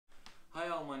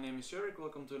name is Jörg,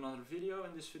 welcome to another video.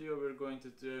 In this video we're going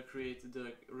to create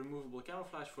the removable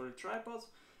camouflage for a tripod.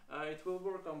 It will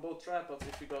work on both tripods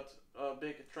if you got a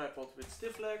big tripod with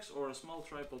stiff legs or a small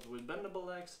tripod with bendable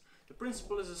legs. The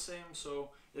principle is the same, so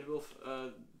it will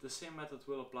the same method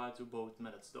will apply to both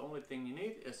methods. The only thing you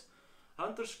need is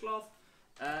hunter's cloth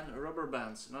and rubber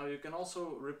bands. Now you can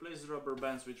also replace the rubber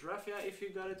bands with raffia if you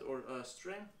got it, or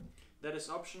string. That is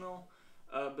optional,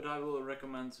 but I will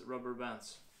recommend rubber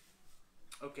bands.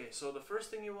 Okay, so the first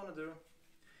thing you want to do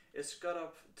is cut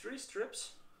up 3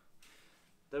 strips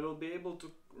that will be able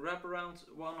to wrap around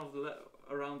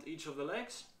around each of the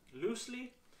legs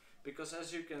loosely, because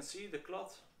as you can see the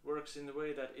cloth works in the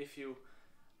way that if you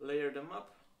layer them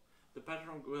up the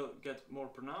pattern will get more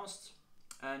pronounced,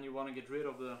 and you want to get rid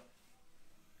of the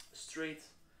straight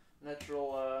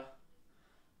natural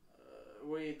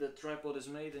way the tripod is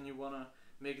made, and you want to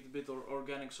make it a bit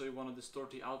organic, so you want to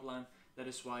distort the outline. That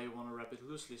is why you want to wrap it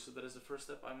loosely. So that is the first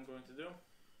step I'm going to do.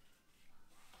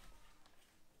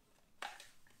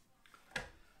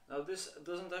 Now this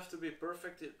doesn't have to be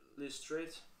perfectly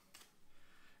straight,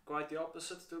 quite the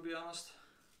opposite, to be honest.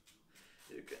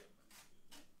 You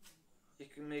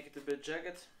can make it a bit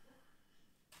jagged.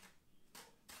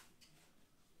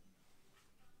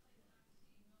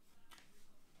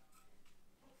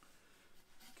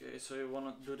 Okay, so you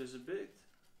want to do this a bit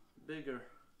bigger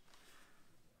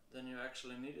than you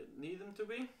actually need them to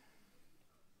be.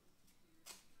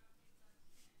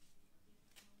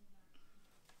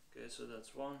 Okay, so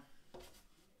that's one. And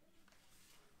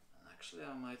actually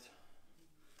I might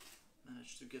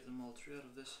manage to get them all 3 out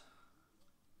of this.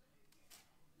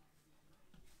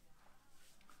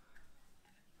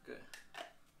 Okay,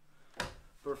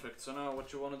 perfect. So now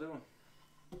what you want to do,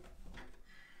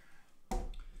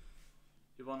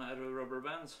 you want to add a rubber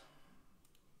band,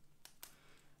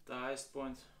 the highest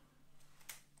point.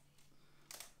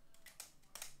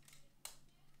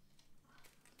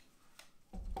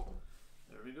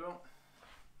 There we go.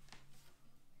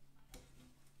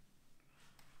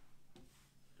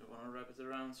 You want to wrap it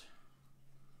around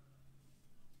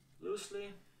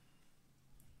loosely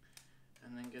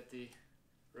and then get the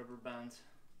rubber band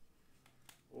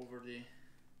over the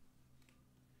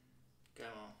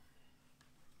camo.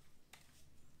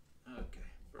 Okay,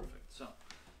 perfect. So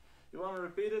you want to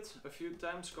repeat it a few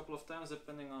times, a couple of times,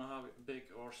 depending on how big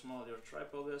or small your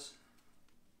tripod is.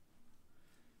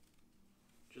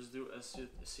 Just do as you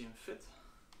seem fit.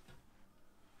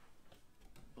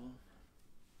 Boom.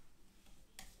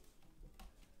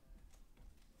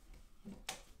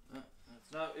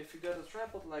 Now if you got a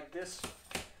tripod like this,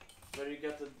 where you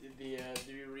get the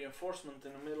reinforcement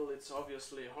in the middle, it's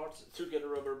obviously hard to get a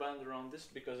rubber band around this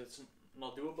because it's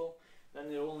not doable. Then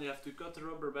you only have to cut the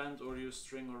rubber band or use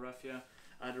string or raffia,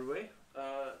 either way.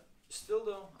 Still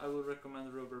though, I will recommend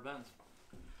a rubber band.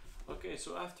 Okay,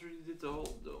 so after you did all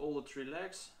the 3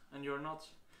 legs and you're not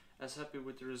as happy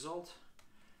with the result,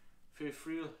 feel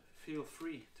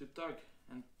free to tug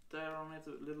and tear on it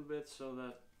a little bit so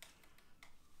that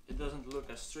it doesn't look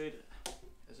as straight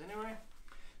as anyway.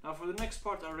 Now for the next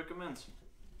part I recommend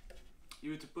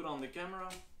you to put on the camera,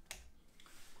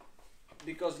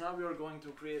 because now we are going to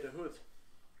create a hood.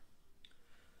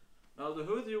 Now the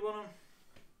hood, you want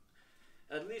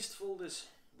to at least fold this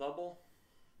double,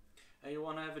 and you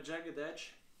want to have a jagged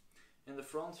edge in the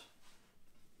front,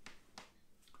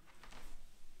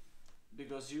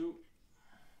 because you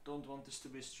don't want this to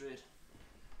be straight.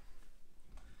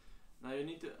 Now you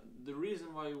need the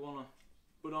reason why you want to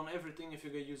put on everything, if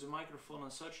you can use a microphone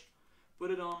and such,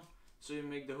 put it on so you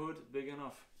make the hood big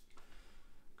enough.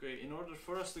 Okay, in order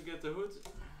for us to get the hood,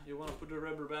 you want to put a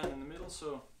rubber band in the middle,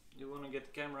 so you want to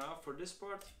get the camera out for this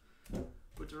part,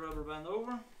 put the rubber band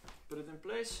over, put it in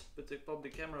place, pop the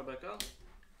camera back out.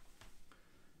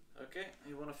 Okay,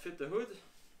 you want to fit the hood,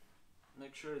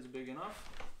 make sure it's big enough,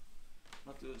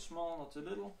 not too small, not too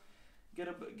little.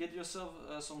 Get yourself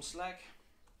some slack.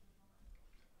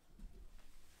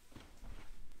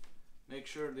 Make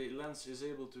sure the lens is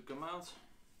able to come out,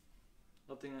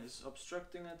 nothing is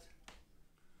obstructing it.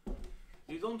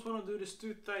 You don't want to do this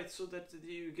too tight so that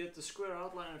you get the square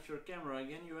outline of your camera.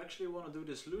 Again, you actually want to do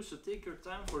this loose, so take your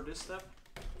time for this step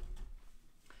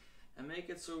and make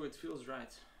it so it feels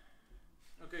right.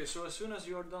 Okay, so as soon as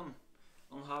you're done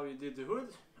on how you did the hood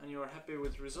and you're happy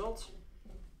with the result,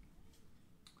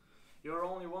 you're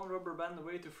only 1 rubber band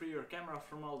away to free your camera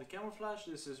from all the camouflage.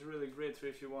 This is really great for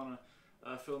if you want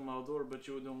to film outdoor, but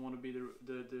you don't want to be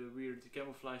the weird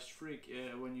camouflage freak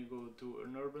when you go to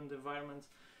an urban environment.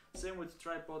 Same with the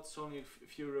tripods, only a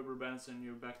few rubber bands and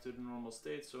you're back to the normal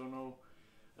state, so no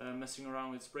messing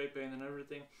around with spray paint and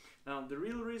everything. Now the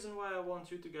real reason why I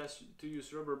want you guys to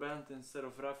use rubber band instead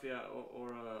of raffia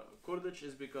or cordage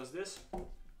is because this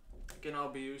can now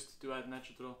be used to add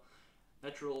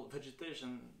natural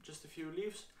vegetation. Just a few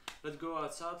leaves. Let's go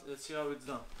outside, let's see how it's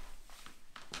done.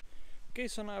 Okay,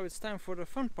 so now it's time for the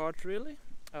fun part really.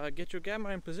 Get your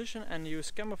camera in position and use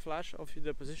camouflage of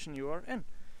the position you are in.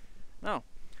 Now,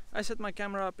 I set my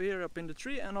camera up here up in the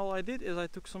tree, and all I did is I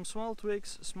took some small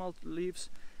twigs, small leaves,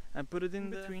 and put it in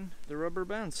between the rubber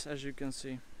bands, as you can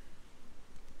see.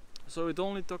 So it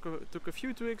only took a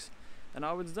few twigs, and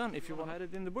now it's done. If you want to hide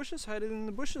it in the bushes, hide it in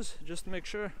the bushes. Just make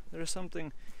sure there is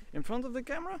something in front of the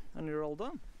camera and you're all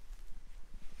done.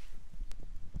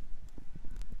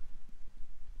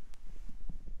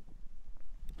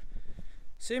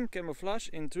 Same camouflage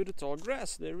into the tall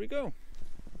grass. There we go.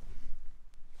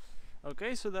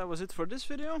 Okay, so that was it for this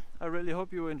video. I really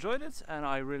hope you enjoyed it, and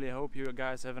I really hope you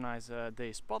guys have a nice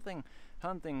day spotting,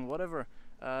 hunting, whatever,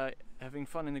 having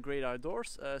fun in the great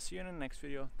outdoors. See you in the next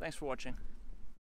video. Thanks for watching.